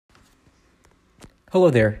Hello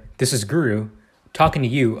there, this is Guru talking to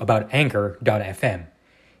you about Anchor.fm.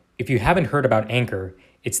 If you haven't heard about Anchor,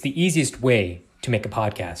 it's the easiest way to make a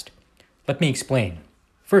podcast. Let me explain.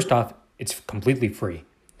 First off, it's completely free.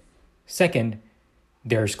 Second,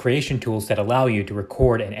 there's creation tools that allow you to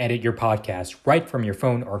record and edit your podcast right from your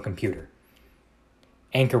phone or computer.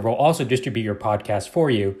 Anchor will also distribute your podcast for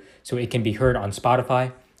you so it can be heard on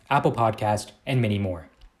Spotify, Apple Podcast, and many more.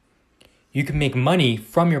 You can make money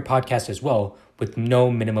from your podcast as well with no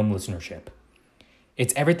minimum listenership.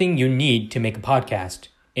 It's everything you need to make a podcast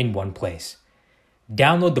in one place.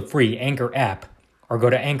 Download the free Anchor app or go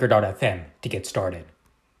to Anchor.fm to get started.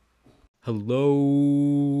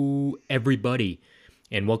 Hello, everybody,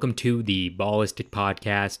 and welcome to the Ballistic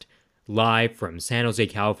Podcast, live from San Jose,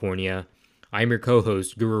 California. I'm your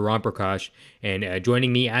co-host, Guru Ramprakash, and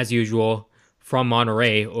joining me as usual from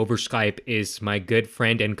Monterey over Skype is my good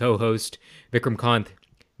friend and co-host, Vikram Kant.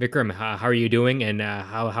 Vikram, how are you doing, and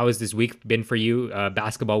how has this week been for you,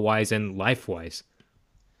 basketball-wise and life-wise?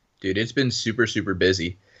 Dude, it's been super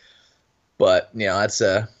busy, but that's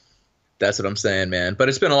what I'm saying, man. But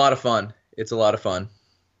it's been a lot of fun. It's a lot of fun.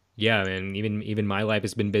 Yeah, and even my life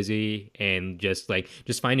has been busy, and just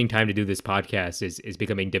finding time to do this podcast is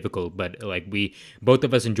becoming difficult. But we both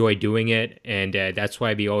of us enjoy doing it, and that's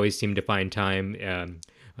why we always seem to find time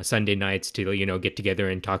Sunday nights to get together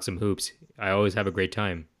and talk some hoops. I always have a great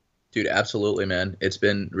time. Dude, absolutely, man. It's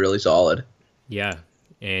been really solid. Yeah,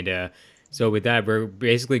 and so with that, we're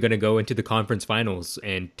basically going to go into the conference finals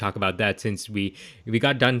and talk about that, since we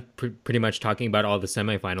got done pretty much talking about all the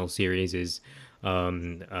semifinal series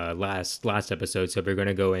last episode. So we're going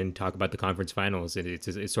to go and talk about the conference finals, and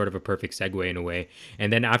it's sort of a perfect segue in a way.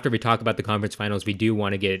 And then after we talk about the conference finals, we do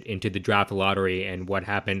want to get into the draft lottery and what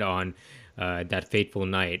happened on that fateful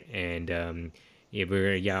night. And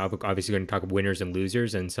we're obviously going to talk winners and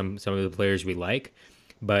losers and some of the players we like.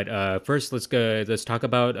 But first, let's talk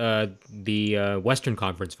about the Western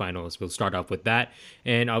Conference Finals. We'll start off with that.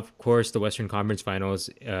 And of course, the Western Conference Finals,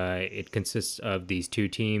 it consists of these two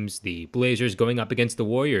teams, the Blazers going up against the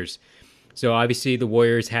Warriors. So obviously the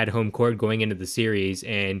Warriors had home court going into the series,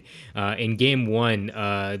 and in game one,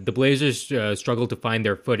 the Blazers struggled to find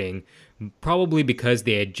their footing, probably because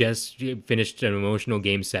they had just finished an emotional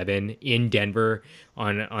game 7 in Denver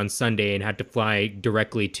on Sunday and had to fly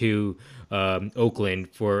directly to Oakland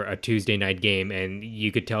for a Tuesday night game, and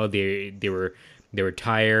you could tell they were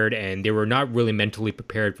tired, and they were not really mentally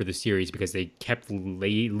prepared for the series because they kept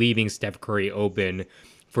leaving Steph Curry open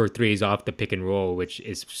for threes off the pick and roll, which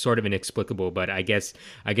is sort of inexplicable, but I guess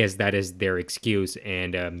that is their excuse.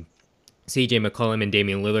 And CJ McCollum and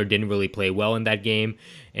Damian Lillard didn't really play well in that game,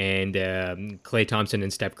 and Klay Thompson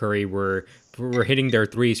and Steph Curry were hitting their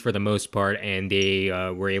threes for the most part, and they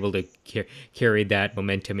were able to carry that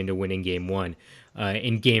momentum into winning game 1.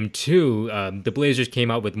 In game 2, the Blazers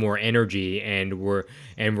came out with more energy and were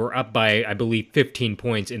up by, I believe, 15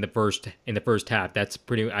 points in the first half.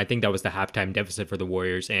 I think that was the halftime deficit for the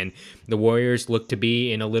Warriors, and the Warriors looked to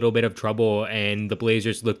be in a little bit of trouble, and the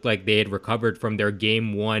Blazers looked like they had recovered from their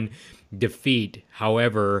game 1 defeat.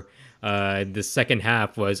 However, the second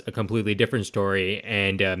half was a completely different story,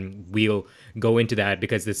 and we'll go into that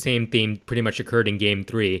because the same theme pretty much occurred in game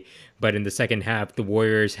 3. But in the second half, the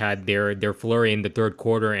Warriors had their flurry in the third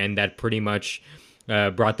quarter, and that pretty much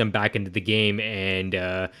brought them back into the game. And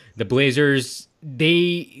the Blazers,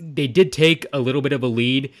 they did take a little bit of a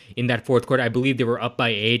lead in that fourth quarter. I believe they were up by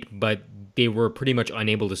 8, but they were pretty much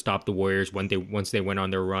unable to stop the Warriors once they went on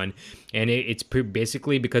their run, and it's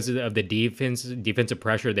basically because of the defensive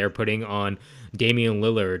pressure they're putting on Damian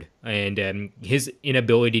Lillard, and his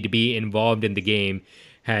inability to be involved in the game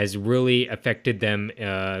has really affected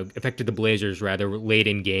the Blazers rather late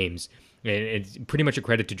in games. And it's pretty much a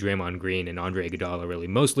credit to Draymond Green and Andre Iguodala, really,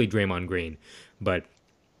 mostly Draymond Green, but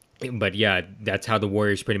yeah, that's how the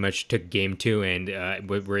Warriors pretty much took game 2 and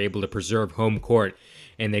were able to preserve home court.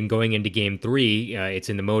 And then going into game 3, it's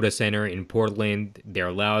in the Moda Center in Portland.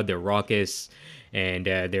 They're loud, they're raucous, and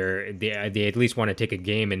they at least want to take a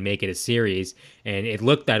game and make it a series. And it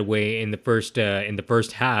looked that way in the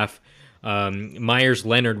first half. Myers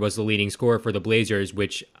Leonard was the leading scorer for the Blazers,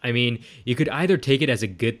 which, I mean, you could either take it as a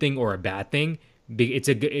good thing or a bad thing. It's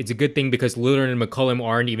a good thing because Lillard and McCollum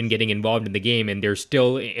aren't even getting involved in the game, and they're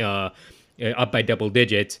still up by double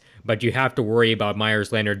digits, but you have to worry about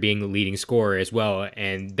Myers Leonard being the leading scorer as well,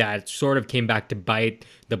 and that sort of came back to bite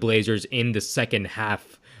the Blazers in the second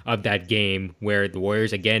half of that game, where the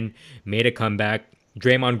Warriors again made a comeback.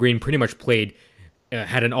 Draymond Green pretty much played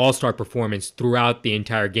had an all-star performance throughout the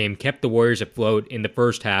entire game, kept the Warriors afloat in the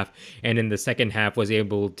first half, and in the second half was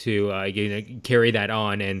able to carry that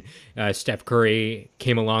on. And Steph Curry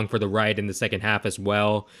came along for the ride in the second half as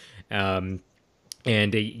well. Yeah,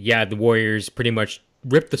 the Warriors pretty much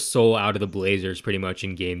ripped the soul out of the Blazers pretty much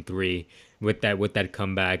in Game 3 with that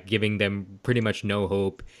comeback, giving them pretty much no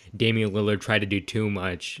hope. Damian Lillard tried to do too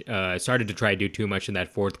much, started to try to do too much in that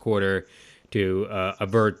fourth quarter to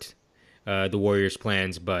avert the Warriors'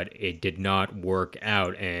 plans, but it did not work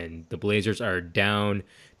out, and the Blazers are down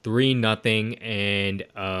 3-0,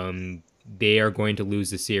 and they are going to lose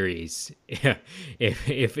the series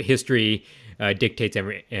if history dictates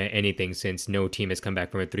anything, since no team has come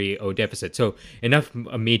back from a 3-0 deficit. So enough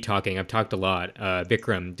of me talking. I've talked a lot.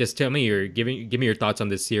 Vikram, just tell me give me your thoughts on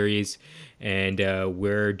this series, and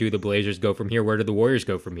where do the Blazers go from here? Where do the Warriors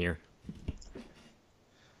go from here?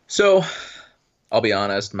 So, I'll be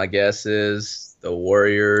honest, my guess is the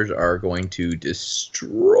Warriors are going to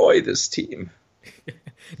destroy this team.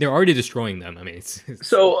 They're already destroying them. I mean, it's...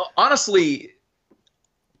 So, honestly,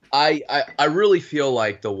 I really feel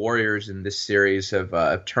like the Warriors in this series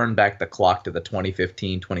have turned back the clock to the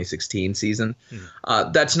 2015-2016 season.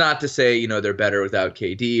 That's not to say, they're better without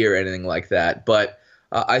KD or anything like that, but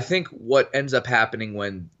I think what ends up happening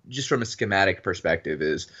when, just from a schematic perspective,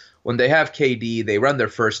 is when they have KD, they run their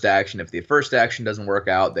first action. If the first action doesn't work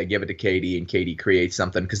out, they give it to KD, and KD creates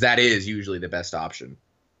something, because that is usually the best option.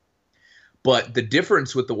 But the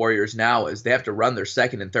difference with the Warriors now is they have to run their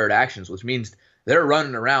second and third actions, which means they're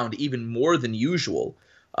running around even more than usual,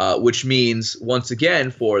 which means, once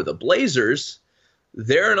again, for the Blazers,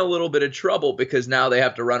 they're in a little bit of trouble because now they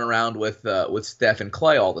have to run around with Steph and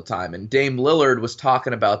Clay all the time. And Dame Lillard was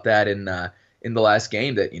talking about that in the last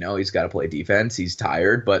game, that he's got to play defense. He's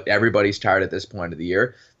tired, but everybody's tired at this point of the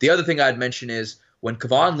year. The other thing I'd mention is when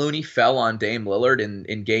Kevon Looney fell on Dame Lillard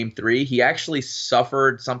in Game 3, he actually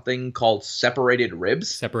suffered something called separated ribs.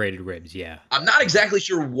 Separated ribs, yeah. I'm not exactly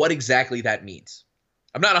sure what exactly that means.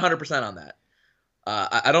 I'm not 100% on that.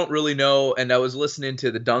 I don't really know, and I was listening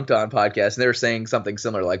to the Dunked On podcast, and they were saying something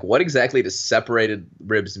similar, like, what exactly does separated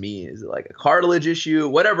ribs mean? Is it like a cartilage issue?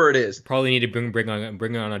 Whatever it is. Probably need to bring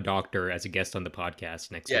on a doctor as a guest on the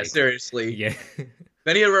podcast next week. Yeah, seriously. Yeah. If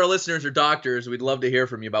any of our listeners are doctors, we'd love to hear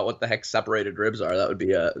from you about what the heck separated ribs are. That would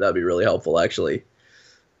be really helpful, actually.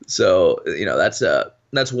 So,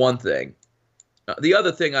 that's one thing. The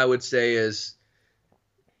other thing I would say is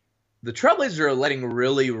the Trailblazers are letting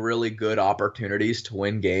really, really good opportunities to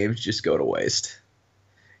win games just go to waste.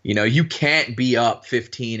 You can't be up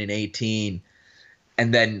 15 and 18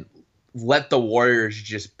 and then let the Warriors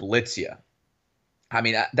just blitz you. I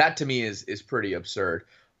mean, that to me is pretty absurd.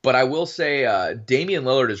 But I will say Damian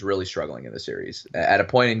Lillard is really struggling in the series. At a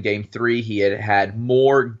point in Game 3, he had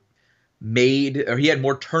more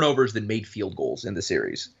turnovers than made field goals in the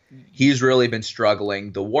series. He's really been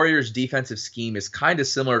struggling. The Warriors' defensive scheme is kind of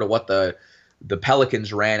similar to what the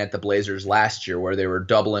Pelicans ran at the Blazers last year, where they were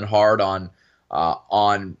doubling hard on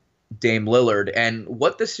Dame Lillard. And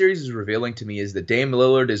what this series is revealing to me is that Dame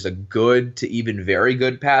Lillard is a good to even very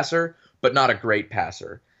good passer, but not a great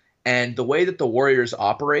passer. And the way that the Warriors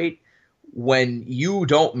operate, when you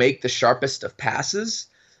don't make the sharpest of passes,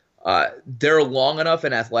 they're long enough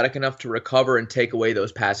and athletic enough to recover and take away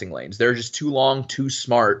those passing lanes. They're just too long, too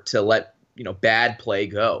smart to let bad play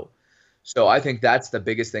go. So I think that's the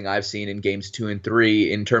biggest thing I've seen in games 2 and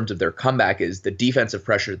 3 in terms of their comeback, is the defensive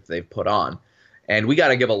pressure that they've put on. And we got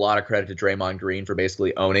to give a lot of credit to Draymond Green for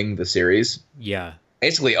basically owning the series. Yeah.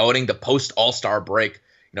 Basically owning the post All-Star break.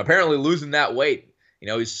 Apparently losing that weight.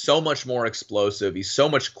 He's so much more explosive. He's so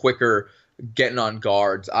much quicker getting on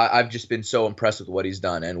guards. I've just been so impressed with what he's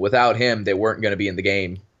done. And without him, they weren't going to be in the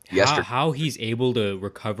game yesterday. How he's able to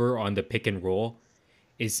recover on the pick and roll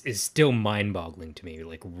is still mind-boggling to me.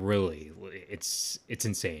 Like, really, it's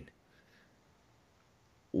insane.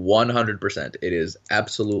 100%. It is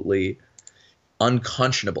absolutely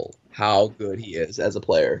unconscionable how good he is as a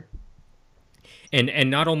player.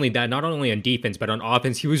 And not only that, not only on defense, but on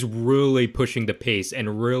offense, he was really pushing the pace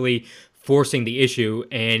and really forcing the issue.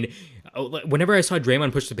 And whenever I saw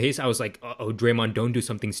Draymond push the pace, I was like, "Oh, Draymond, don't do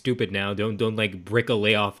something stupid now. Don't like brick a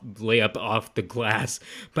layup off the glass."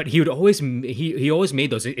 But he would always he always made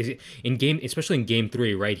those in game, especially in Game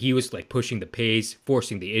 3, right? He was like pushing the pace,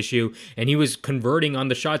 forcing the issue, and he was converting on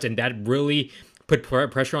the shots, and that really put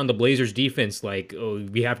pressure on the Blazers defense. Like,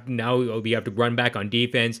 we have to run back on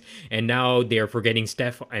defense, and now they're forgetting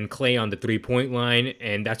Steph and Clay on the 3-point line,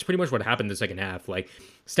 and that's pretty much what happened in the second half. Like,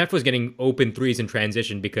 Steph was getting open threes in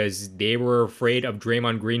transition because they were afraid of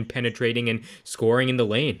Draymond Green penetrating and scoring in the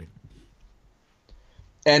lane.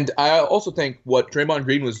 And I also think what Draymond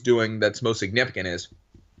Green was doing that's most significant is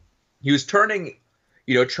he was turning,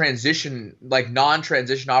 transition, like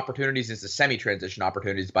non-transition opportunities into semi-transition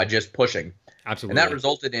opportunities by just pushing. And that Absolutely.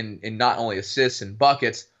 resulted in not only assists and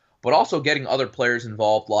buckets, but also getting other players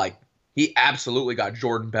involved. Like he absolutely got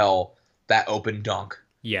Jordan Bell that open dunk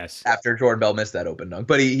Yes. after Jordan Bell missed that open dunk,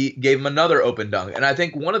 but he gave him another open dunk. And I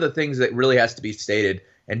think one of the things that really has to be stated,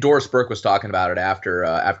 and Doris Burke was talking about it after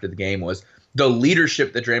the game, was the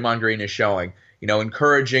leadership that Draymond Green is showing.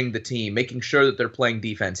 Encouraging the team, making sure that they're playing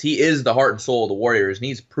defense. He is the heart and soul of the Warriors, and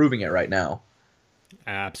he's proving it right now.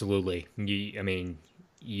 Absolutely. I mean,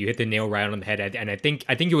 you hit the nail right on the head, and I think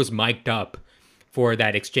it was mic'd up for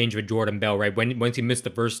that exchange with Jordan Bell. Right when once he missed the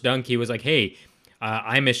first dunk, he was like, "Hey,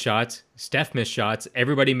 I miss shots. Steph missed shots.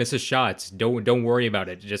 Everybody misses shots. Don't worry about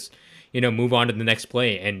it. Just move on to the next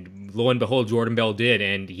play." And lo and behold, Jordan Bell did,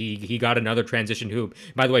 and he got another transition hoop.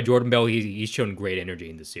 By the way, Jordan Bell he's shown great energy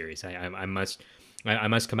in this series. I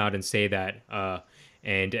must come out and say that.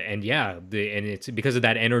 And yeah, and it's because of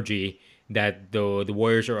that energy that the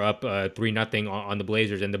Warriors are up 3-0 on the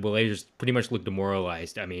Blazers, and the Blazers pretty much look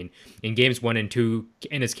demoralized. I mean, in games 1 and 2,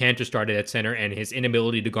 Enes Kanter started at center, and his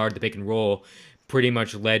inability to guard the pick and roll pretty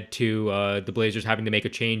much led to the Blazers having to make a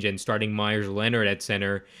change and starting Myers Leonard at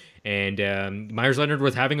center. And Myers Leonard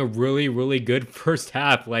was having a really, really good first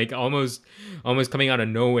half, like almost coming out of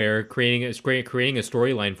nowhere, creating a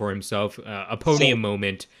storyline for himself, a podium So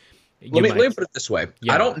moment. let me put it this way. I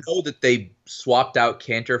Yeah, don't know that they swapped out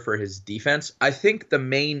Cantor for his defense. I think the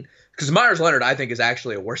main because Myers Leonard I think is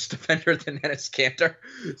actually a worse defender than Enes Cantor.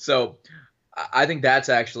 So I think that's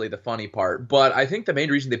actually the funny part. But I think the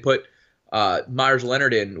main reason they put Myers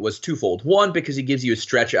Leonard in was twofold. One, because he gives you a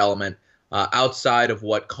stretch element outside of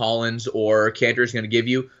what Collins or Cantor is going to give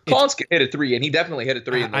you. it's Collins can hit a three, and he definitely hit a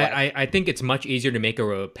three in the last. I think it's much easier to make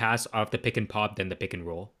a pass off the pick and pop than the pick and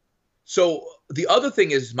roll. So the other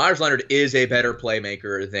thing is Myers Leonard is a better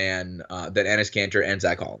playmaker than Enes Kanter and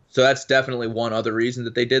Zach Collins. So that's definitely one other reason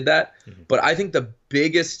that they did that. Mhm. But I think the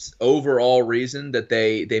biggest overall reason that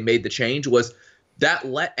they made the change was that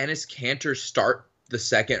let Enes Kanter start the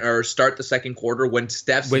second quarter when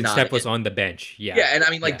Steph's When not Steph in. was on the bench, Yeah, and I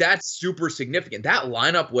mean like yeah, that's super significant. That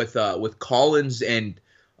lineup with Collins and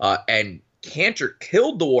Cantor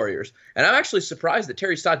killed the Warriors, and I'm actually surprised that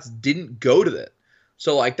Terry Stotts didn't go to that.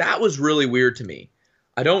 So like that was really weird to me.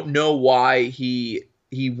 I don't know why he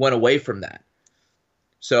went away from that.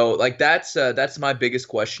 So like that's my biggest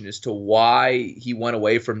question as to why he went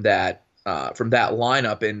away from that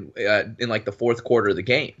lineup in like the fourth quarter of the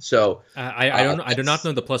game. So I don't know. I do not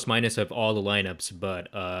know the plus minus of all the lineups, but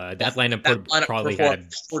that lineup that lineup probably had performed a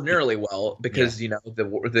extraordinarily well yeah, because the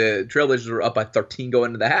Trailblazers were up by 13 going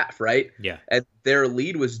into the half, right? yeah. And their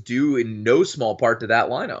lead was due in no small part to that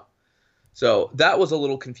lineup. So that was a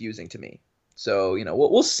little confusing to me. So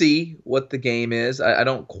we'll see what the game is. I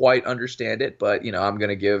don't quite understand it, but I'm going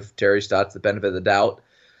to give Terry Stotts the benefit of the doubt.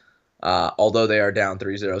 Although they are down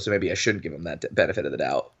 3-0, so maybe I shouldn't give them that benefit of the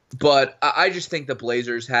doubt. But I just think the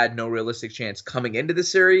Blazers had no realistic chance coming into the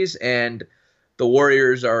series, and the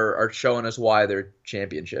Warriors are showing us why they're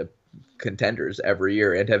championship contenders every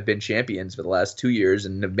year and have been champions for the last 2 years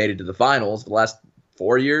and have made it to the finals for the last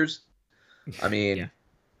 4 years. I Yeah. mean,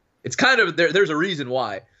 it's kind of there's a reason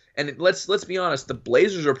why. And let's be honest, the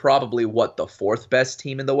Blazers are probably the fourth best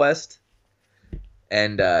team in the West,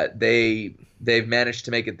 and they've managed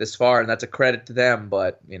to make it this far, and that's a credit to them.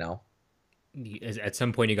 But At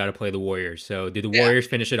some point, you got to play the Warriors. So, did the yeah, Warriors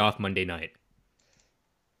finish it off Monday night?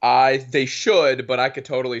 they should, but I could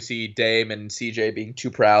totally see Dame and CJ being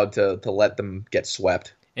too proud to let them get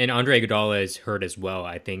swept. And Andre Iguodala is hurt as well.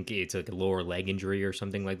 I think it's like a lower leg injury or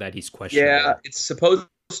something like that. He's Yeah, questionable. it's supposed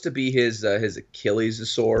to be his Achilles is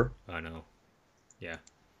sore, I know. Yeah.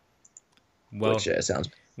 which Well, sounds.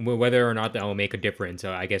 whether or not that will make a difference,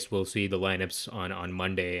 I guess we'll see the lineups on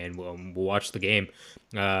Monday, and we'll watch the game.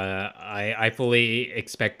 I fully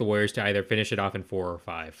expect the Warriors to either finish it off in 4 or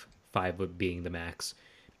 5, being the max.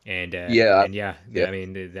 And Yeah, yeah, yeah. I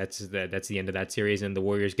mean that's the end of that series, and the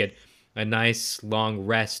Warriors get a nice long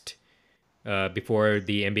rest before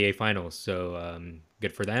the NBA Finals. So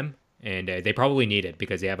good for them, and they probably need it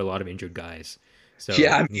because they have a lot of injured guys. Yeah, So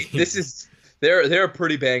I mean, this is they're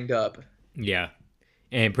pretty banged up. yeah,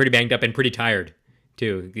 and pretty banged up and pretty tired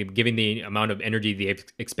too, given the amount of energy they've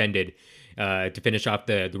expended to finish off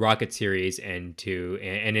the Rocket series and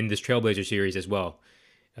in this Trailblazer series as well.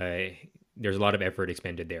 There's a lot of effort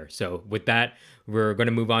expended there. So with that, we're going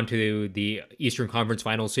to move on to the Eastern Conference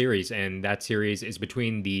Final Series, and that series is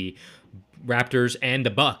between the Raptors and the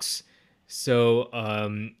Bucks. So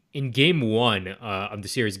in game one of the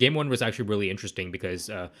series, game one was actually really interesting because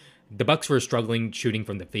the Bucks were struggling shooting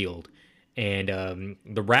from the field. And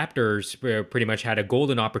the Raptors pretty much had a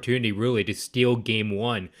golden opportunity, really, to steal Game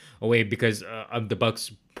One away because of the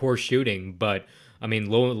Bucks' poor shooting. But I mean,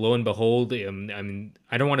 lo and behold, I mean,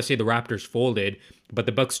 I don't want to say the Raptors folded, but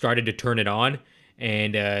the Bucks started to turn it on,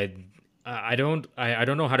 and I don't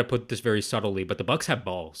know how to put this very subtly, but the Bucks have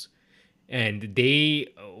balls, and they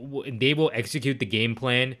will execute the game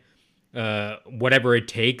plan, whatever it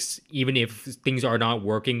takes, even if things are not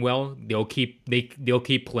working well. They'll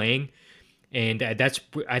keep playing, and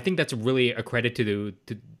I think that's really a credit to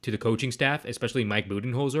the coaching staff, especially Mike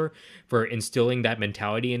Budenholzer, for instilling that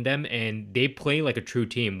mentality in them, and they play like a true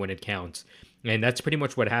team when it counts. And that's pretty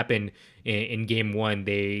much what happened in game one.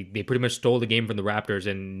 They pretty much stole the game from the Raptors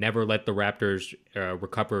and never let the Raptors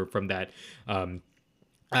recover from that.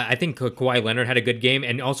 I think Kawhi Leonard had a good game,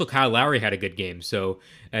 and also Kyle Lowry had a good game. So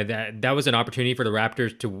that was an opportunity for the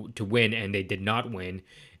Raptors to win, and they did not win.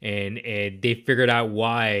 And they figured out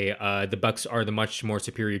why the Bucks are the much more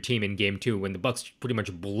superior team in Game Two, when the Bucks pretty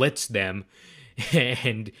much blitzed them,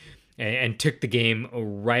 and took the game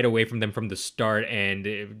right away from them from the start,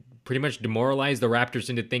 and pretty much demoralized the Raptors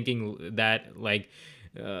into thinking that like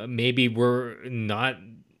maybe we're not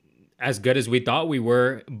as good as we thought we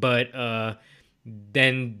were, but.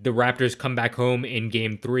 Then the Raptors come back home in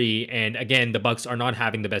Game 3, and again the Bucks are not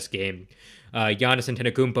having the best game. Giannis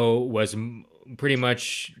Antetokounmpo was pretty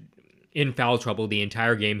much in foul trouble the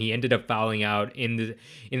entire game. He ended up fouling out in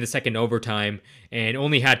the second overtime and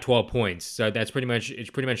only had 12 points. So that's pretty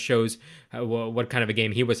much shows what kind of a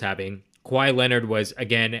game he was having. Kawhi Leonard was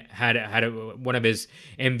again had one of his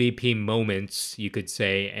MVP moments, you could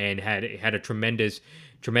say, and had a tremendous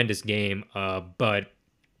game. But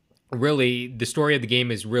really, the story of the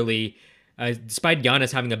game is really, despite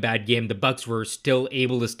Giannis having a bad game, the Bucks were still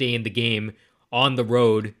able to stay in the game on the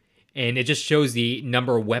road, and it just shows the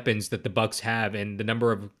number of weapons that the Bucks have and the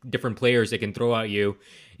number of different players they can throw at you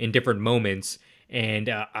in different moments. And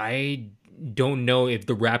I don't know if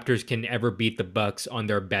the Raptors can ever beat the Bucks on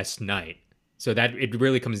their best night. So that it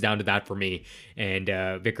really comes down to that for me. And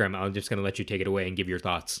Vikram, I'm just going to let you take it away and give your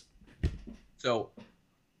thoughts. So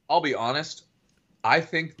I'll be honest. I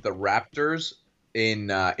think the Raptors in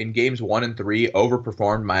games 1 and 3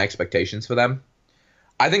 overperformed my expectations for them.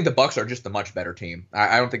 I think the Bucks are just a much better team.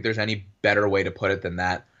 I don't think there's any better way to put it than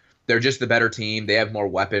that. They're just the better team. They have more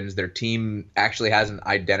weapons. Their team actually has an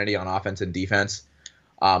identity on offense and defense.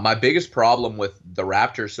 My biggest problem with the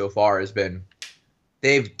Raptors so far has been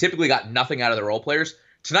they've typically got nothing out of their role players.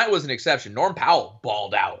 Tonight was an exception. Norm Powell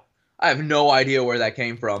balled out. I have no idea where that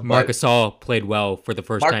came from. Marc Gasol played well for the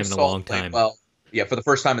first time in a long time. Well. Yeah, for the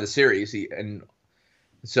first time in the series. And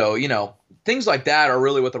so, things like that are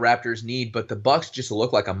really what the Raptors need, but the Bucks just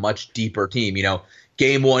look like a much deeper team.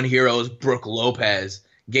 Game 1 heroes, Brook Lopez.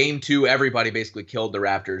 Game 2, everybody basically killed the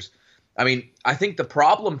Raptors. I mean, I think the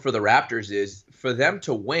problem for the Raptors is for them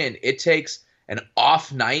to win, it takes an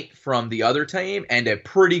off night from the other team and a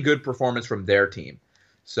pretty good performance from their team.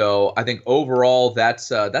 So I think overall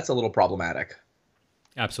that's a little problematic.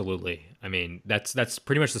 Absolutely. I mean, that's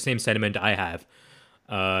pretty much the same sentiment I have.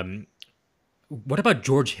 What about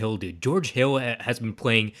George Hill, dude? George Hill has been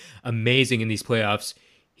playing amazing in these playoffs.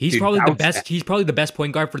 He's probably the best. He's probably the best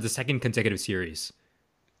point guard for the second consecutive series.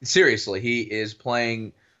 Seriously, he is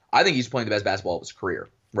playing. I think he's playing the best basketball of his career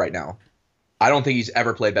right now. I don't think he's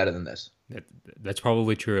ever played better than this. That's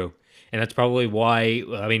probably true. And that's probably why,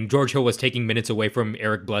 I mean, George Hill was taking minutes away from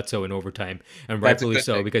Eric Bledsoe in overtime, and rightfully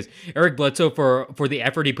so, because Eric Bledsoe, for the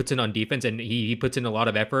effort he puts in on defense, and he puts in a lot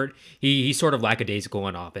of effort, he's sort of lackadaisical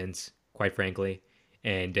on offense, quite frankly.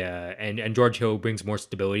 And George Hill brings more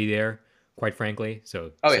stability there, quite frankly.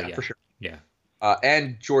 So yeah, for sure. Yeah.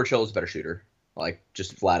 And George Hill is a better shooter, like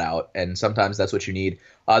just flat out, and sometimes that's what you need.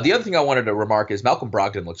 The other thing I wanted to remark is Malcolm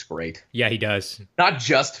Brogdon looks great. Yeah, he does. Not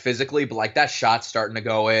just physically, but like that shot's starting to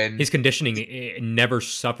go in. His conditioning never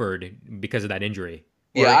suffered because of that injury.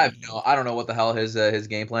 Yeah, I don't know what the hell his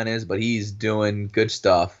game plan is, but he's doing good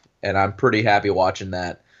stuff, and I'm pretty happy watching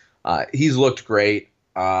that. He's looked great.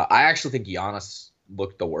 I actually think Giannis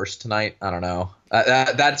looked the worst tonight. I don't know.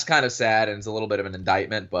 That's kind of sad, and it's a little bit of an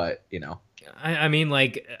indictment, but I mean,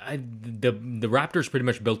 like the Raptors pretty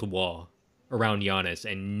much built a wall around Giannis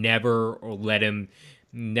and never let him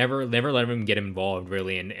get involved,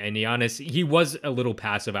 really. And Giannis, he was a little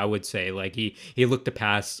passive, I would say. Like he looked to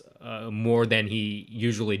pass more than he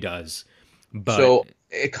usually does. But so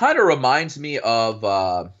it kind of reminds me of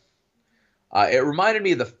it reminded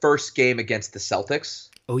me of the first game against the Celtics.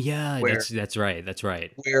 Oh yeah, where that's right. That's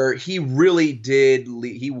right. where he really did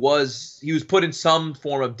he was put in some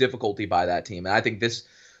form of difficulty by that team. And I think this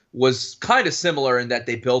was kind of similar in that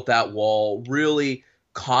they built that wall, really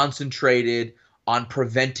concentrated on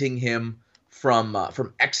preventing him from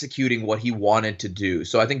executing what he wanted to do.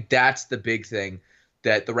 So I think that's the big thing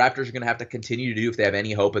that the Raptors are going to have to continue to do if they have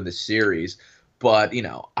any hope in the series. But,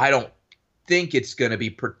 I don't think it's going to be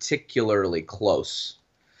particularly close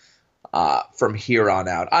from here on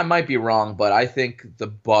out. I might be wrong, but I think the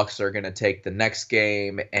Bucks are going to take the next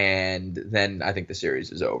game, and then I think the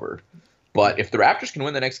series is over. But if the Raptors can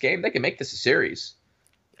win the next game, they can make this a series.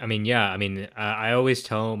 I mean, yeah. I mean, I always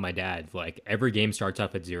tell my dad like every game starts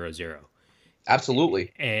off at 0-0.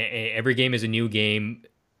 Absolutely. Every game is a new game.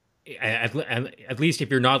 At least if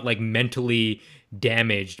you're not like mentally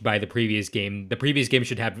damaged by the previous game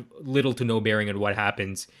should have little to no bearing on what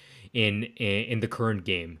happens in the current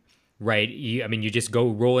game, right? I mean, you just go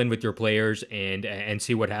roll in with your players and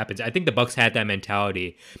see what happens. I think the Bucks had that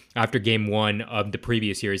mentality after game one of the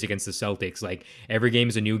previous series against the Celtics. Like every game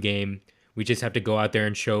is a new game. We just have to go out there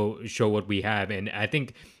and show what we have. And I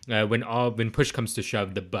think when push comes to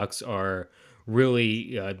shove, the Bucks are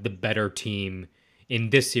really the better team in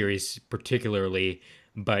this series particularly.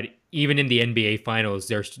 But even in the NBA finals,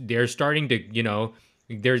 they're starting to,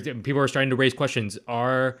 there's people are starting to raise questions.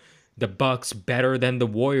 Are the Bucks better than the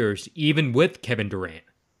Warriors, even with Kevin Durant?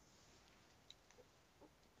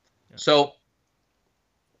 So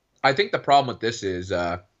I think the problem with this is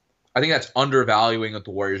I think that's undervaluing what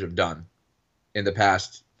the Warriors have done in the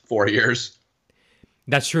past 4 years.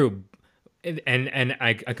 That's true. And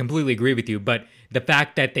I completely agree with you, but the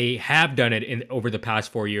fact that they have done it over the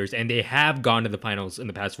past 4 years, and they have gone to the finals in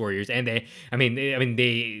the past 4 years, and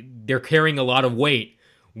they're carrying a lot of weight,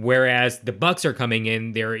 whereas the Bucks are coming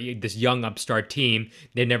in, they're this young upstart team.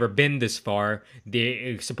 They've never been this far.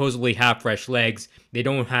 They supposedly have fresh legs. They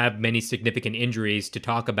don't have many significant injuries to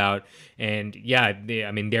talk about, and yeah,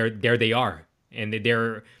 there they are, and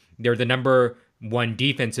they're the number one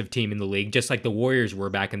defensive team in the league, just like the Warriors were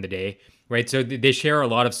back in the day. Right, so they share a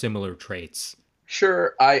lot of similar traits.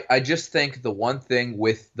 Sure, I just think the one thing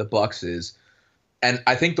with the Bucks is, and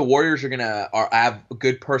I think the Warriors are have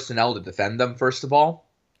good personnel to defend them. First of all,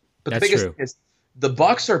 but That's the biggest true. thing is the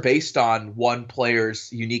Bucks are based on one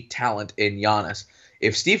player's unique talent in Giannis.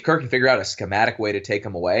 If Steve Kerr can figure out a schematic way to take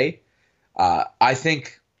him away, I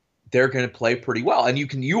think they're going to play pretty well. And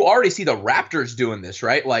you already see the Raptors doing this,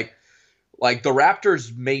 right? Like the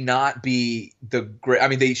Raptors may not be the great. I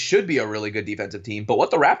mean, they should be a really good defensive team, but what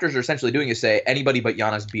the Raptors are essentially doing is say anybody but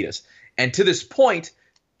Giannis beat us. And to this point,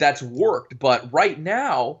 that's worked. But right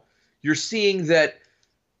now, you're seeing that,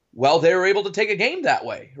 well, they were able to take a game that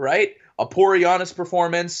way, right? A poor Giannis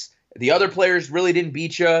performance. The other players really didn't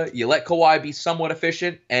beat you. You let Kawhi be somewhat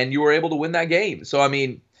efficient, and you were able to win that game. So, I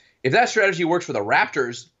mean, if that strategy works for the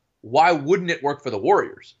Raptors, why wouldn't it work for the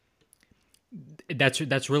Warriors?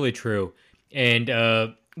 That's really true.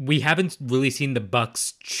 And we haven't really seen the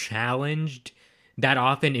Bucks challenged that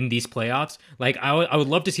often in these playoffs. Like I would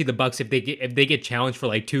love to see the Bucks if they get challenged for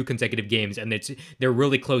like 2 consecutive games, and they're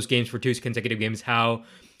really close games for 2 consecutive games. How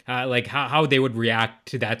they would react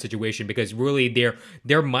to that situation, because really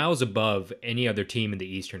they're miles above any other team in the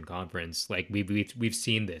Eastern Conference. Like we've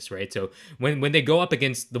seen this, right? So when they go up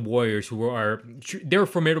against the Warriors, they're a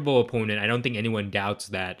formidable opponent. I don't think anyone doubts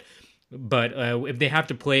that. But if they have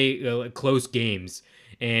to play close games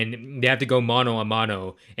and they have to go mano a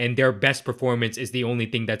mano, and their best performance is the only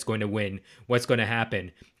thing that's going to win, what's going to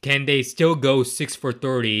happen? Can they still go 6 for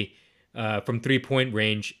 30 from 3-point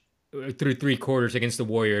range through 3 quarters against the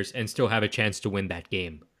Warriors and still have a chance to win that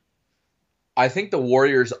game? I think the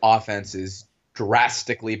Warriors' offense is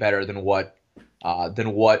drastically better than what the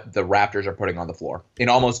Raptors are putting on the floor in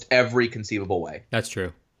almost every conceivable way. That's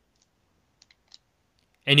true.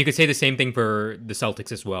 And you could say the same thing for the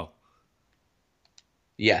Celtics as well.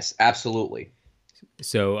 Yes, absolutely.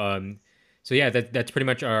 So yeah, that's pretty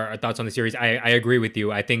much our thoughts on the series. I agree with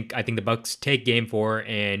you. I think the Bucks take Game 4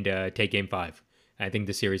 and take Game 5. I think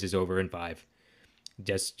the series is over in 5,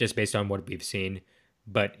 just based on what we've seen.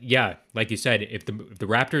 But yeah, like you said, if the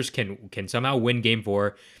Raptors can somehow win Game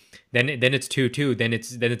 4, then it's 2-2. Then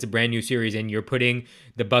it's a brand new series, and you're putting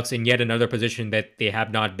the Bucks in yet another position that they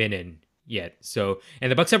have not been in yet. So,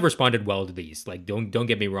 and the Bucks have responded well to these. Like, don't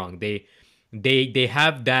get me wrong. They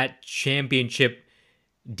have that championship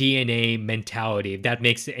DNA mentality, if that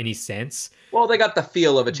makes any sense. Well, they got the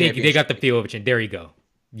feel of a championship. They got the feel of a championship. There you go.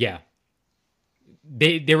 Yeah.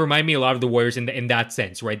 They remind me a lot of the Warriors in that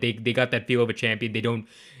sense, right? They got that feel of a champion.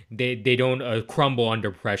 They don't crumble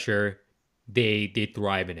under pressure. They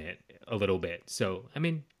thrive in it a little bit. So I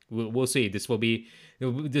mean, we'll see. This will be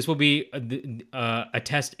a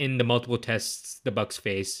test in the multiple tests the Bucks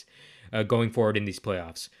face going forward in these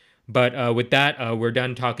playoffs. But with that, we're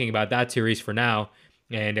done talking about that series for now,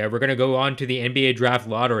 and we're gonna go on to the NBA Draft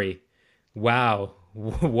Lottery. Wow,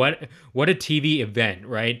 what a TV event,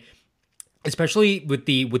 right? Especially with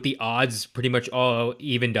the odds pretty much all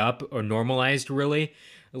evened up or normalized, really.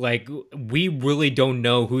 Like, we really don't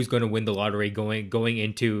know who's going to win the lottery going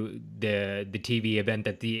into the TV event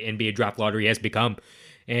that the NBA Draft Lottery has become.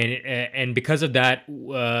 And because of that,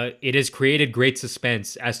 it has created great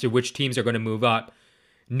suspense as to which teams are going to move up.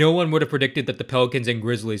 No one would have predicted that the Pelicans and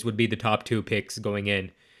Grizzlies would be the top 2 picks going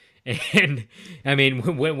in. And I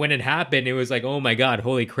mean, when it happened, it was like, oh my God,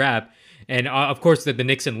 holy crap. And of course, the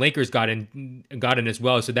Knicks and Lakers got in as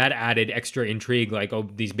well, so that added extra intrigue. Like, oh,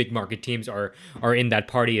 these big market teams are in that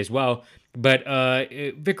party as well. But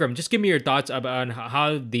Vikram, just give me your thoughts on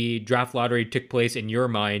how the draft lottery took place in your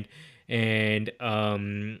mind, and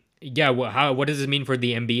what does it mean for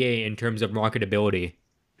the NBA in terms of marketability?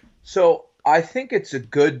 So I think it's a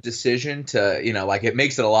good decision to, like, it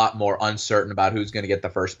makes it a lot more uncertain about who's going to get the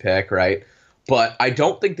first pick, right? But I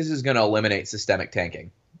don't think this is going to eliminate systemic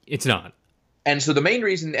tanking. It's not. And so the main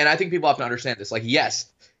reason, and I think people have to understand this, like,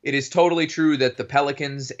 yes, it is totally true that the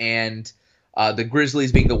Pelicans and the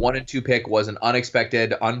Grizzlies being the 1 and 2 pick was an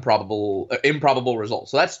unexpected, improbable result.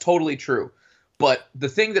 So that's totally true. But the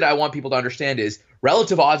thing that I want people to understand is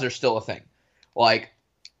relative odds are still a thing. Like,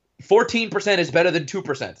 14% is better than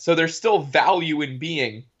 2%. So there's still value in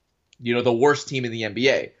being, the worst team in the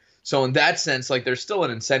NBA. So in that sense, like, there's still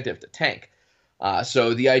an incentive to tank.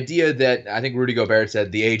 So the idea that I think Rudy Gobert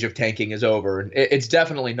said the age of tanking is over, it's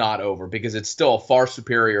definitely not over, because it's still a far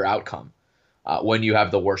superior outcome when you have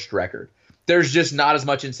the worst record. There's just not as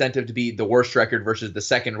much incentive to be the worst record versus the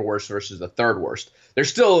second worst versus the third worst. There's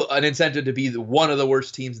still an incentive to be one of the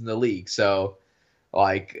worst teams in the league. So,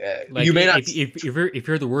 you may not. If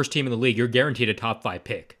you're the worst team in the league, you're guaranteed a top 5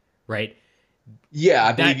 pick, right? Yeah,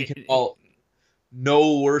 I believe you can fall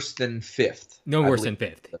no worse than 5th. No worse than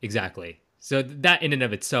 5th, exactly. So that in and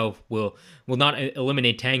of itself will not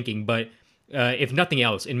eliminate tanking, but if nothing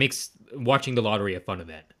else, it makes watching the lottery a fun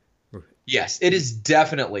event. Yes, it is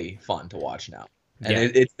definitely fun to watch now.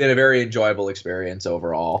 And it's been a very enjoyable experience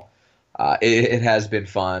overall. It has been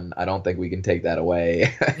fun. I don't think we can take that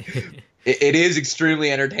away. It is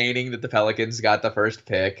extremely entertaining that the Pelicans got the first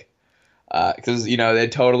pick, because,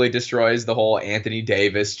 it totally destroys the whole Anthony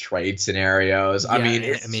Davis trade scenarios. Yeah,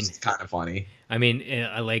 it's kind of funny. I mean,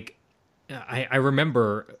 I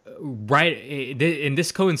remember and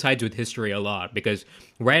this coincides with history a lot, because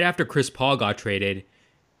right after Chris Paul got traded,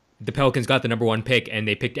 the Pelicans got the number 1 pick and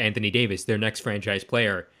they picked Anthony Davis, their next franchise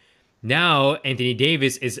player. Now Anthony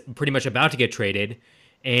Davis is pretty much about to get traded,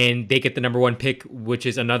 and they get the number 1 pick, which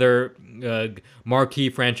is another marquee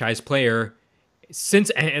franchise player.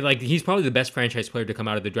 Since he's probably the best franchise player to come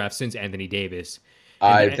out of the draft since Anthony Davis.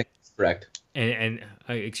 I think that's correct. And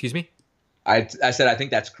excuse me? I said I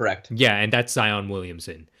think that's correct. Yeah, and that's Zion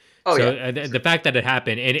Williamson. Oh, so yeah. The fact that it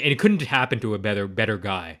happened, and it couldn't happen to a better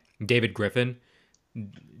guy, David Griffin.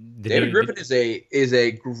 David Griffin is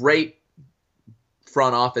a great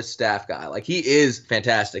front office staff guy. Like, he is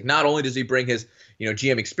fantastic. Not only does he bring his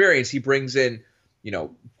GM experience, he brings in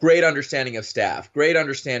great understanding of staff, great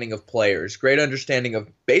understanding of players, great understanding of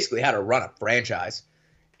basically how to run a franchise,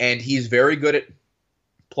 and he's very good at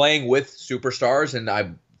playing with superstars. And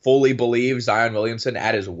I fully believe Zion Williamson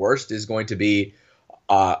at his worst is going to be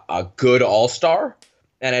a good all-star,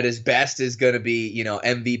 and at his best is going to be,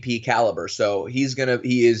 MVP caliber. So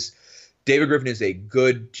David Griffin is a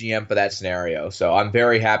good GM for that scenario. So I'm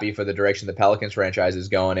very happy for the direction the Pelicans franchise is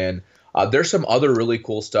going in. There's some other really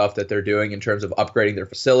cool stuff that they're doing in terms of upgrading their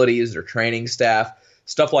facilities, their training staff,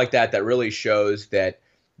 stuff like that really shows that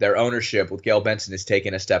their ownership with Gail Benson is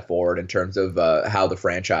taking a step forward in terms of how the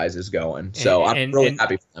franchise is going. So I'm really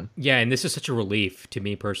happy for them. Yeah, and this is such a relief to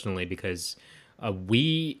me personally, because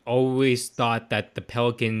we always thought that the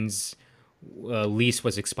Pelicans' lease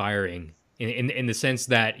was expiring in the sense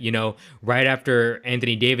that, right after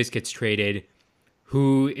Anthony Davis gets traded,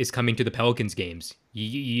 who is coming to the Pelicans games?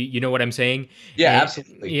 You know what I'm saying? Yeah,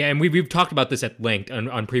 absolutely. Yeah, and we've talked about this at length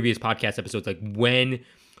on previous podcast episodes, like, when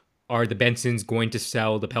are the Bensons going to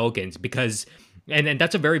sell the Pelicans? Because, and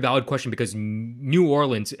that's a very valid question, because New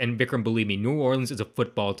Orleans, and Vikram, believe me, New Orleans is a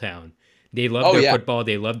football town. They love their football.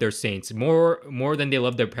 They love their Saints more than they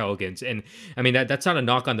love their Pelicans. And I mean, that's not a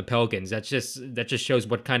knock on the Pelicans. That just shows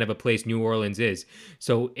what kind of a place New Orleans is.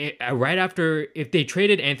 So right after, if they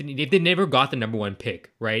never got the number 1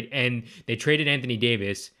 pick, right, and they traded Anthony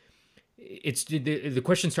Davis, it's the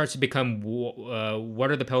question starts to become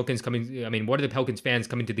what are the Pelicans coming? I mean, what are the Pelicans fans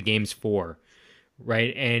coming to the games for,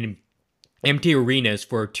 right? And empty arenas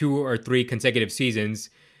for 2 or 3 consecutive seasons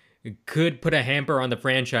could put a hamper on the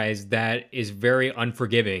franchise that is very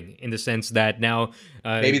unforgiving in the sense that now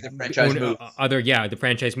Maybe the franchise moves. the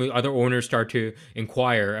franchise move, other owners start to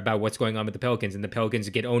inquire about what's going on with the Pelicans, and the Pelicans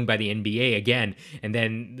get owned by the NBA again, and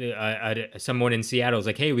then someone in Seattle is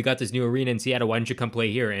like, hey, we got this new arena in Seattle, why don't you come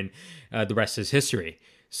play here? And the rest is history.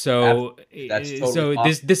 So That's totally so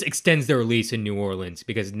possible. this extends their lease in New Orleans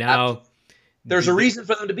because now There's a reason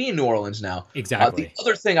for them to be in New Orleans now. The exactly.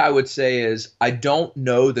 other thing I would say is I don't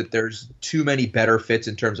know that there's too many better fits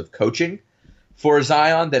in terms of coaching for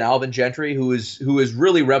Zion than Alvin Gentry, who is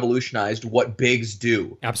really revolutionized what bigs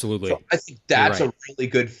do. Absolutely. So I think You're that's right. a really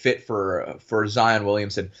good fit for Zion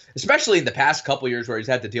Williamson, especially in the past couple of years where he's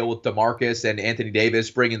had to deal with DeMarcus and Anthony Davis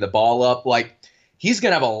bringing the ball up. Like he's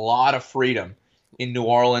going to have a lot of freedom in New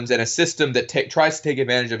Orleans and a system that tries to take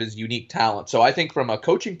advantage of his unique talent. So I think from a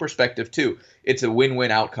coaching perspective too, it's a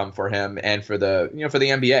win-win outcome for him and for the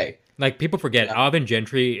NBA. Like people forget, Yeah. Alvin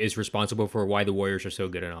Gentry is responsible for why the Warriors are so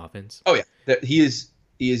good in offense. Oh yeah, he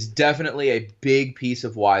is definitely a big piece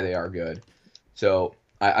of why they are good. So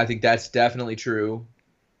I think that's definitely true.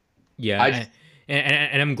 Yeah, I just,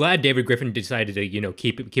 and I'm glad David Griffin decided to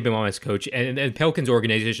keep him on as coach, and Pelicans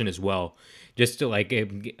organization as well, just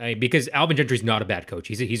to because Alvin Gentry's not a bad coach.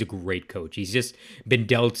 He's a great coach. He's just been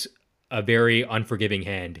dealt a very unforgiving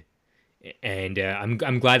hand, and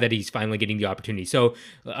I'm glad that he's finally getting the opportunity. So,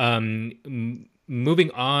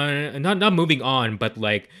 moving on, not moving on, but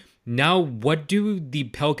like now, what do the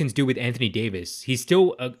Pelicans do with Anthony Davis? He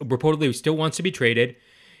still reportedly still wants to be traded,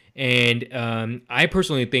 and I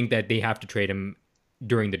personally think that they have to trade him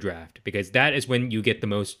during the draft because that is when you get the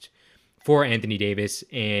most for Anthony Davis.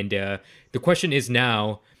 And the question is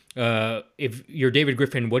now, if you're David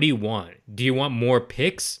Griffin, what do you want? Do you want more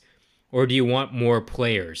picks, or do you want more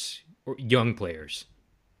players, or young players?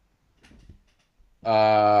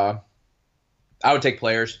 uh, I would take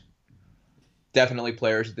players, definitely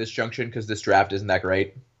players at this junction because this draft isn't that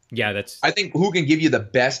great. Yeah, that's I think who can give you the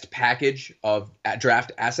best package of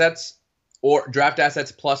draft assets or draft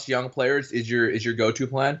assets plus young players is your go-to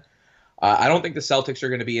plan. I don't think the Celtics are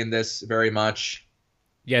going to be in this very much.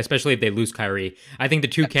 yeah, especially if they lose Kyrie. I think the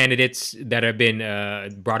two candidates that have been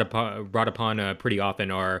brought upon pretty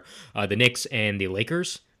often are the Knicks and the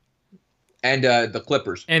Lakers. And the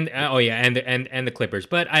Clippers. And oh yeah, and the Clippers.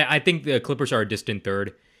 But I think the Clippers are a distant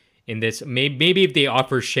third in this. Maybe if they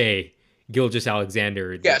offer Shea Gilgis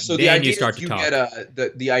Alexander, Yeah, so the then you idea start is to you talk.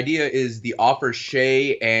 get the idea is the offer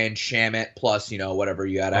Shea and Shamit plus whatever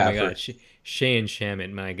you gotta Oh my have for. God, Shea and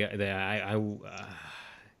Shamit, my God,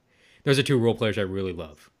 those are two role players I really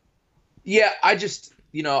love. Yeah, I just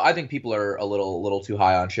I think people are a little too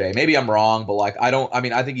high on Shea. Maybe I'm wrong, but like I don't. I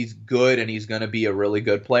mean, I think he's good and he's gonna be a really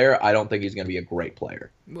good player. I don't think he's gonna be a great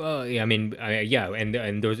player. Well, yeah, I mean, yeah, and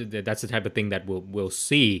that's the type of thing that we'll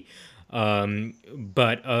see.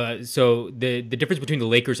 But so the difference between the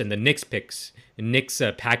Lakers and the Knicks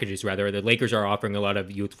packages rather, the Lakers are offering a lot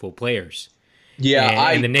of youthful players, Yeah,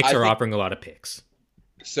 and the I Knicks I are think offering a lot of picks.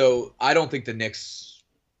 so. I don't think the Knicks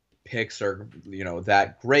picks are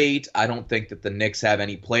that great. I don't think that the Knicks have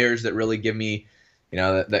any players that really give me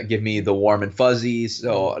that give me the warm and fuzzies.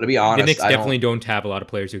 So to be The honest, Knicks I definitely don't. don't have a lot of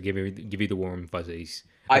players who give you the warm fuzzies.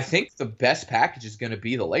 I think the best package is going to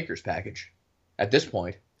be the Lakers package at this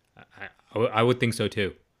point. I would think so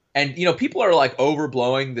too. And people are like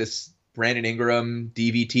overblowing this Brandon Ingram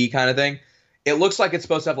DVT kind of thing. It looks like it's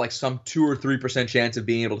supposed to have like some 2 or 3% chance of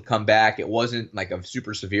being able to come back. It wasn't like a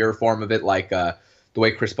super severe form of it, like the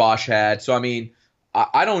way Chris Bosh had. So I mean,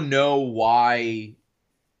 I don't know why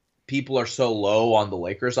people are so low on the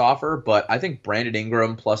Lakers offer, but I think Brandon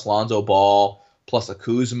Ingram plus Lonzo Ball plus a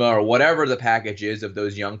Kuzma or whatever the package is of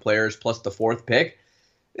those young players plus the fourth pick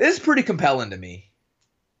is pretty compelling to me.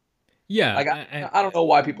 Yeah, Like I don't know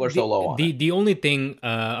why people are so low on it. the only thing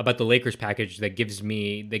about the Lakers package that gives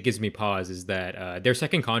me pause is that their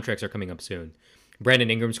second contracts are coming up soon.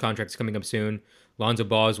 Brandon Ingram's contract's coming up soon. Lonzo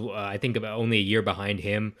Ball's I think about only a year behind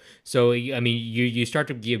him. So I mean, you start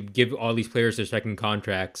to give all these players their second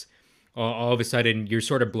contracts. All of a sudden, you're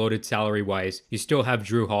sort of bloated salary wise. You still have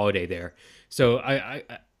Drew Holiday there. So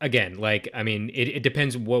again, like I mean, it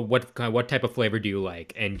depends what type of flavor do you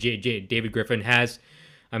like. And David Griffin has.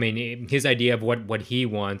 I mean, his idea of what he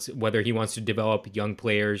wants, whether he wants to develop young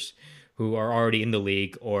players who are already in the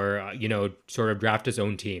league, or sort of draft his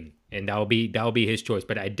own team, and that'll be his choice.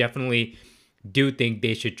 But I definitely do think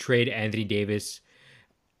they should trade Anthony Davis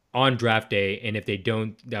on draft day, and if they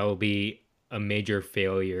don't, that will be a major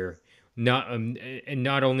failure Not and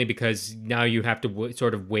not only because now you have to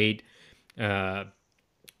sort of uh,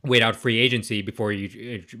 wait out free agency before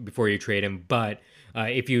you trade him, but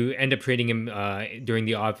if you end up trading him during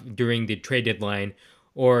the trade deadline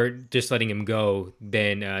or just letting him go,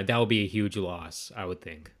 then that will be a huge loss, I would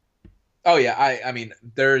think. Oh yeah, I mean,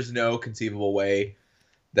 there's no conceivable way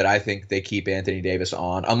that I think they keep Anthony Davis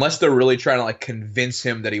on unless they're really trying to like convince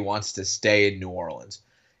him that he wants to stay in New Orleans.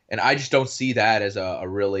 And I just don't see that as a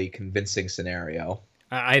really convincing scenario.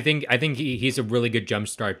 I think he's a really good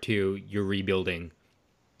jumpstart to your rebuilding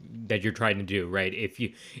that you're trying to do, right?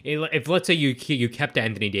 If let's say you kept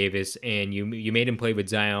Anthony Davis and you made him play with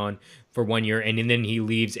Zion for 1 year and then he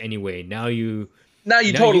leaves anyway. Now you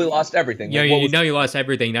totally lost everything. Yeah, now you lost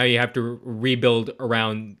everything. Now you have to rebuild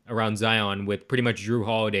around Zion with pretty much Drew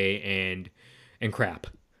Holiday and crap.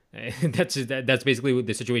 That's basically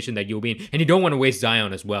the situation that you'll be in, and you don't want to waste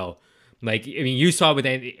Zion as well. Like, I mean, you saw with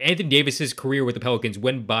Anthony Davis's career with the Pelicans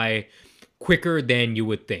went by quicker than you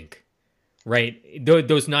would think, right?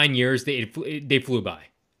 Those 9 years they flew by.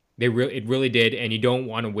 It really did, and you don't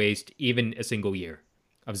want to waste even a single year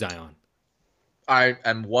of Zion. I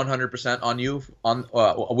am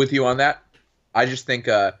 100% with you on that. I just think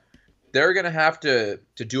they're going to have to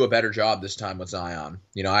do a better job this time with Zion.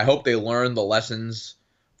 You know, I hope they learn the lessons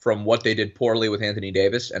from what they did poorly with Anthony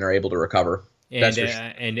Davis and are able to recover.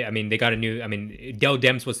 And I mean, they got Dell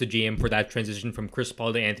Demps was the GM for that transition from Chris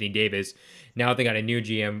Paul to Anthony Davis. Now they got a new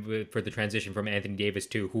GM for the transition from Anthony Davis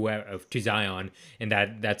to Zion, and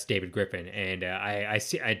that's David Griffin. And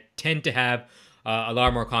I tend to have a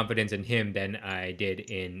lot more confidence in him than I did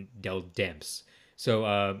in Dell Demps.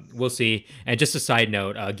 So we'll see. And just a side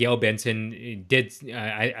note, Gail Benson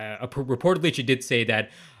reportedly she did say that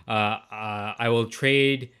I will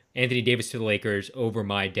trade Anthony Davis to the Lakers over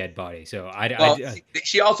my dead body. So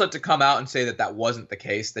she also had to come out and say that wasn't the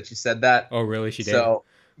case, that she said that. Oh, really? She did? So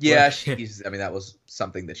yeah, I mean, that was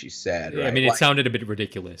something that she said. Right? I mean, it sounded a bit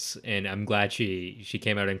ridiculous, and I'm glad she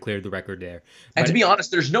came out and cleared the record there. And to be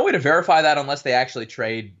honest, there's no way to verify that unless they actually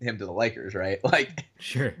trade him to the Lakers, right? Like,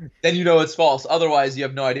 sure. Then you know it's false. Otherwise, you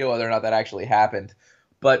have no idea whether or not that actually happened.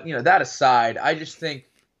 But that aside, I think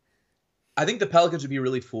the Pelicans would be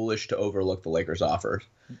really foolish to overlook the Lakers' offer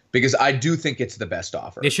because I do think it's the best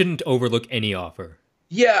offer. They shouldn't overlook any offer.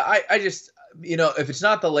 Yeah, I just if it's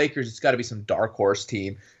not the Lakers, it's got to be some dark horse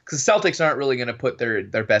team because the Celtics aren't really going to put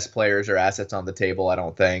their best players or assets on the table, I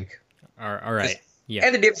don't think. All right. Yeah.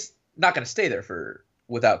 And the Davis not going to stay there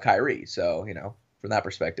without Kyrie. So, from that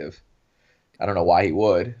perspective, I don't know why he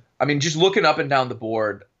would. I mean, just looking up and down the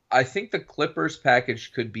board, I think the Clippers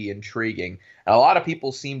package could be intriguing. And a lot of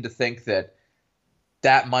people seem to think that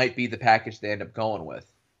might be the package they end up going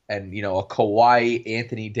with. And, a Kawhi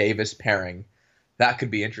Anthony Davis pairing, that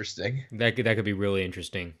could be interesting. That could be really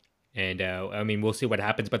interesting. And I mean, we'll see what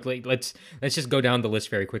happens. But let's just go down the list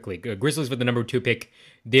very quickly. Grizzlies with the number 2 pick.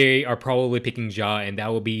 They are probably picking Ja, and that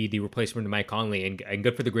will be the replacement of Mike Conley. And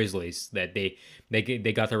good for the Grizzlies that they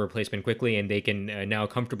got their replacement quickly, and they can now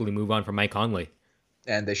comfortably move on from Mike Conley.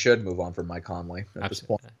 And they should move on from Mike Conley at this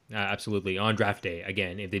point. Absolutely. On draft day.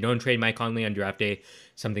 Again, if they don't trade Mike Conley on draft day,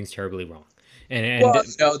 something's terribly wrong. Well,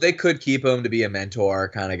 they could keep him to be a mentor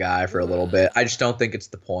kind of guy for a little bit. I just don't think it's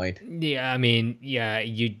the point. Yeah, I mean,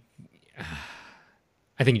 I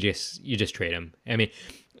think you just trade him. I mean,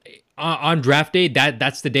 on draft day,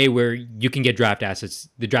 that's the day where you can get the draft assets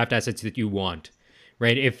that you want,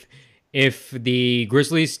 right? If the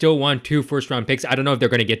Grizzlies still want 2 first-round picks, I don't know if they're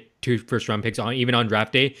going to get 2 first-round picks even on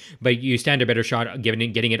draft day, but you stand a better shot of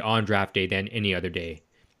getting it on draft day than any other day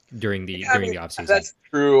during the offseason. That's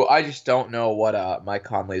true. I just don't know what Mike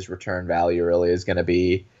Conley's return value really is going to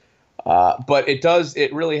be. But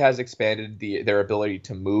it really has expanded their ability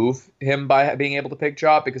to move him by being able to pick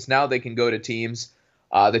Ja, because now they can go to teams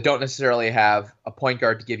that don't necessarily have a point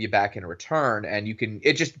guard to give you back in return, and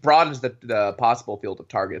it just broadens the possible field of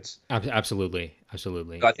targets. Absolutely. So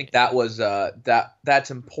I think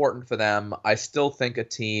that's important for them. I still think a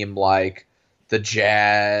team like the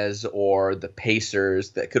Jazz or the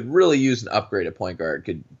Pacers that could really use an upgraded point guard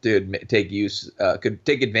could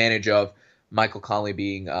take advantage of Michael Conley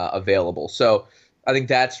being available. So I think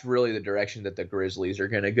that's really the direction that the Grizzlies are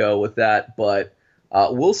going to go with that. But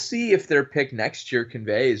we'll see if their pick next year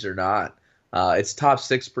conveys or not. It's top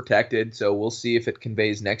 6 protected, so we'll see if it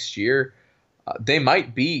conveys next year. They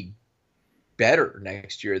might be better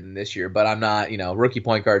next year than this year, but I'm not. Rookie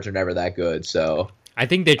point guards are never that good. So I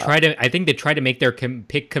think they try to make their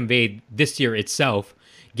pick convey this year itself,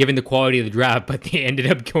 given the quality of the draft, but they ended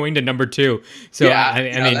up going to number 2. So yeah,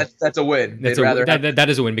 I mean that's a win. That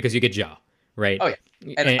is a win because you get Ja. right? Oh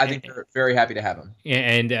yeah, and I think they're very happy to have him.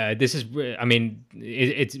 And this is, I mean,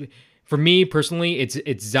 it's for me personally,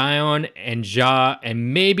 it's Zion and Ja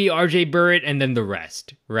and maybe RJ Barrett and then the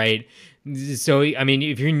rest, right? So I mean,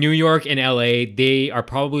 if you're in New York and LA, they are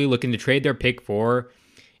probably looking to trade their pick for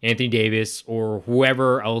Anthony Davis or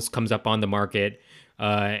whoever else comes up on the market.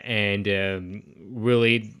 And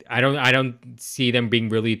really, I don't see them being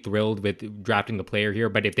really thrilled with drafting the player here.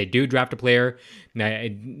 But if they do draft a player,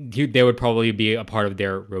 they would probably be a part of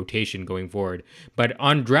their rotation going forward. But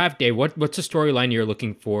on draft day, what's the storyline you're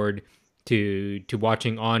looking forward to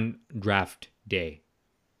watching on draft day?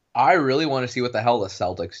 I really want to see what the hell the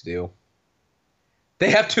Celtics do. They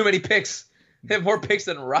have too many picks. They have more picks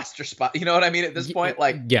than roster spot. You know what I mean? At this point,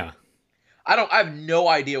 like, yeah, I have no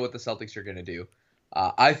idea what the Celtics are going to do.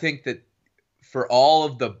 I think that for all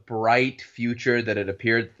of the bright future that it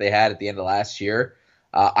appeared that they had at the end of last year,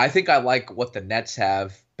 I think I like what the Nets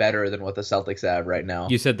have better than what the Celtics have right now.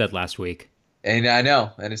 You said that last week. And I know,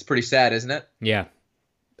 and it's pretty sad, isn't it? Yeah,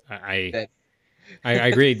 I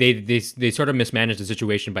agree. They sort of mismanaged the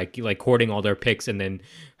situation by like courting all their picks, and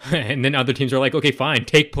then other teams are like, okay, fine,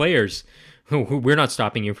 take players. We're not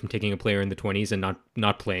stopping you from taking a player in the 20s and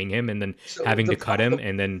not playing him, and then having to cut him,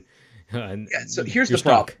 and then. So here's the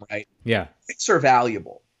problem, right? Yeah. Picks are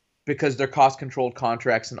valuable because they're cost-controlled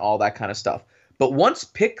contracts and all that kind of stuff. But once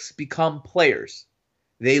picks become players,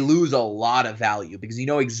 they lose a lot of value because you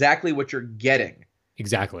know exactly what you're getting.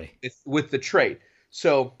 Exactly. With the trade.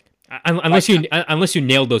 So unless you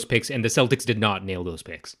nailed those picks, and the Celtics did not nail those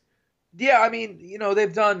picks. Yeah, I mean, you know,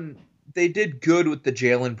 they did good with the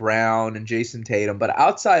Jaylen Brown and Jason Tatum, but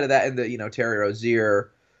outside of that, and the Terry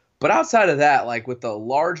Rozier. But outside of that, like with the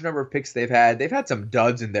large number of picks they've had some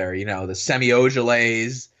duds in there. You know, the Semi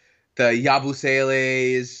Ojales, the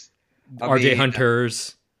Yabuseles, RJ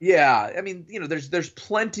Hunters. Yeah, I mean, there's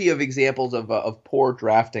plenty of examples of poor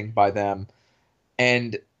drafting by them,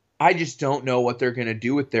 and I just don't know what they're going to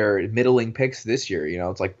do with their middling picks this year. You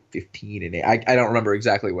know, it's like 15 and 8. I don't remember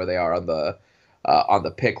exactly where they are on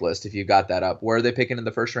the pick list. If you got that up, where are they picking in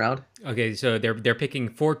the first round? Okay, so they're picking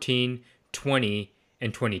 14, 20.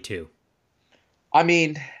 And 22. I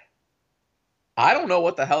mean, I don't know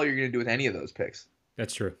what the hell you're going to do with any of those picks.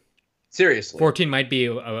 That's true. Seriously. 14 might be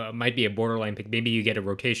a borderline pick. Maybe you get a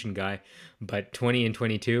rotation guy, but 20 and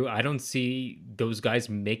 22, I don't see those guys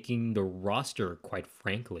making the roster, quite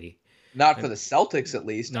frankly. Not for the Celtics, at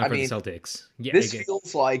least. Not for the Celtics. Yeah, this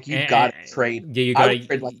feels like you've got to trade. Yeah, you got to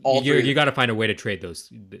trade like all three. You got to find a way to trade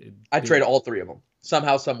those. I'd trade all three of them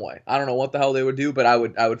somehow, some way. I don't know what the hell they would do, but I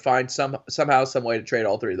would find somehow, some way to trade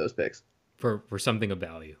all three of those picks for something of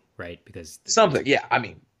value, right? Because something, yeah. I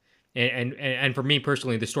mean, and for me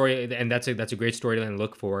personally, the story, and that's a great storyline to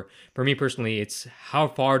look for. For me personally, it's how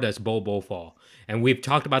far does Bol fall? And we've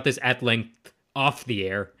talked about this at length off the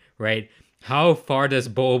air, right? How far does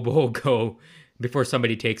Bol go before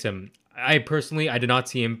somebody takes him? I do not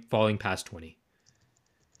see him falling past 20.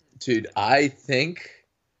 Dude, I think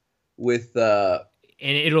with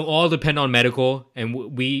and it'll all depend on medical, and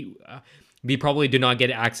we probably do not get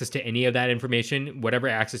access to any of that information. Whatever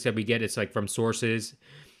access that we get, it's like from sources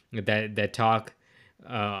that talk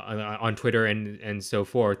on Twitter and so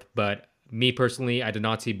forth. But me personally, I do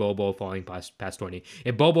not see Bol falling past 20.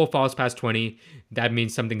 If Bol falls past 20, that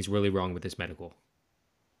means something's really wrong with his medical.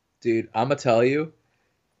 Dude, I'm gonna tell you,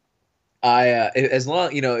 as long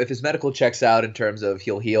if his medical checks out in terms of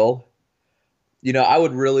he'll heal, I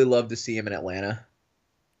would really love to see him in Atlanta.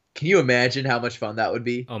 Can you imagine how much fun that would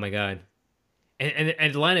be? Oh my god! And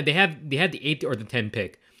Atlanta, they had the 8th or the 10th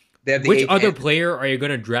pick. They have the Which other player are you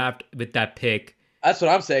going to draft with that pick? That's what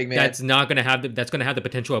I'm saying, man. That's not going to have that's going to have the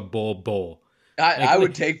potential of Bol. I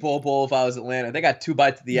would take Bol if I was Atlanta. They got 2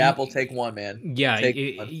 bites of the apple. Take one, man. Yeah,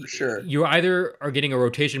 take one for sure. You either are getting a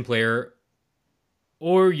rotation player,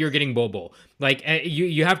 or you're getting Bol. Like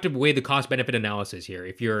you have to weigh the cost benefit analysis here.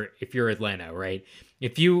 If you're Atlanta, right?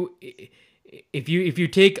 If you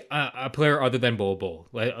take a player other than Bol,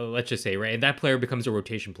 let's just say, right, and that player becomes a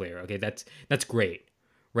rotation player. Okay, that's great,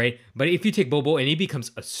 right? But if you take Bol and he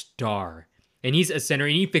becomes a star, and he's a center,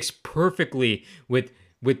 and he fits perfectly with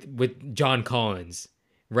John Collins,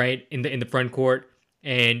 right, in the front court,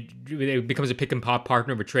 and it becomes a pick and pop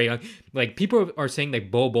partner with Trae Young. Like, people are saying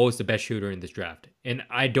like Bol is the best shooter in this draft, and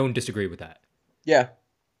I don't disagree with that. Yeah.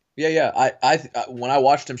 I when I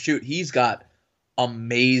watched him shoot, he's got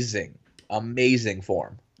amazing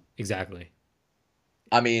form. Exactly.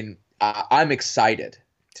 I mean, I'm excited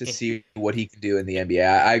to see what he can do in the NBA.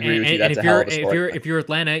 I agree with you. That's a hell of a story. If you're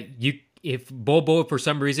Atlanta, if Bol for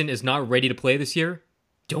some reason is not ready to play this year,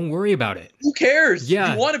 don't worry about it. Who cares?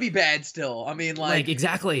 Yeah. You want to be bad still. I mean, like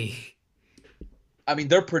exactly. I mean,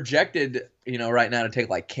 they're projected, right now to take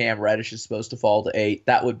like Cam Reddish is supposed to fall to 8.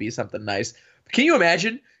 That would be something nice. Can you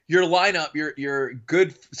imagine your lineup? Your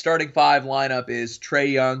good starting five lineup is Trey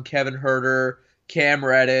Young, Kevin Herter, Cam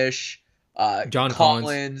Reddish, John Collins,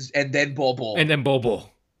 Collins, and then Bol and Bol. then Bobo.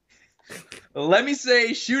 Let me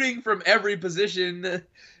say, shooting from every position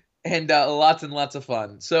and lots and lots of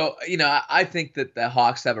fun. So, I think that the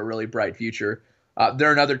Hawks have a really bright future.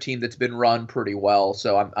 They're another team that's been run pretty well,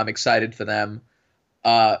 so I'm excited for them.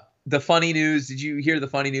 The funny news, did you hear the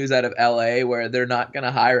funny news out of LA where they're not going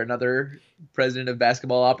to hire another president of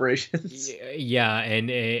basketball operations? Yeah, and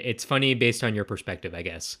it's funny based on your perspective, I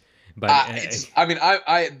guess. But I mean,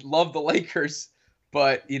 I love the Lakers,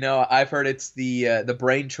 but I've heard it's the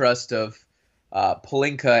brain trust of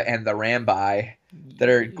Pelinka and the Ramby that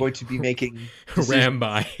are going to be making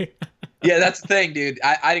Ramby. Yeah, that's the thing, dude.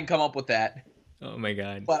 I didn't come up with that. Oh my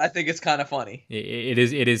god! But I think it's kind of funny. It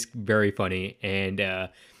is very funny, and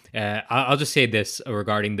I'll just say this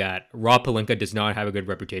regarding that: Rob Pelinka does not have a good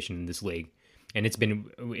reputation in this league, and it's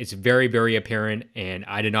very very apparent. And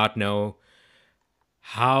I do not know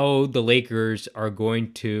how the Lakers are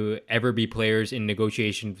going to ever be players in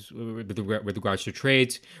negotiations with regards to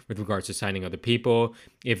trades, with regards to signing other people,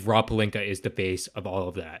 if Rob Pelinka is the face of all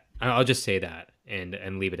of that. I'll just say that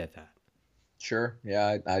and leave it at that. Sure.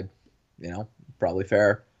 Yeah, I probably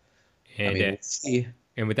fair. And, I mean, let's see.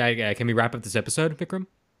 And with that, can we wrap up this episode, Vikram?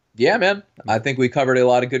 Yeah, man. I think we covered a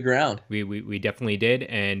lot of good ground. We definitely did.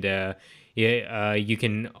 And you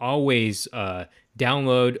can always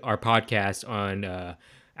download our podcast on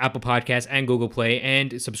Apple Podcasts and Google Play,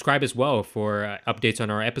 and subscribe as well for updates on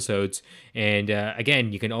our episodes. And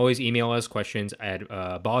again, you can always email us questions at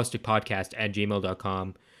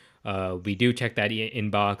ballisticpodcast@gmail.com. We do check that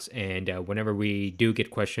inbox, and whenever we do get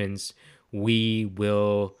questions, we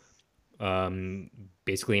will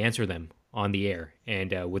basically answer them on the air.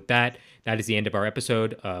 And with that, that is the end of our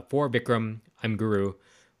episode. For Vikram, I'm Guru.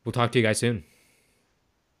 We'll talk to you guys soon.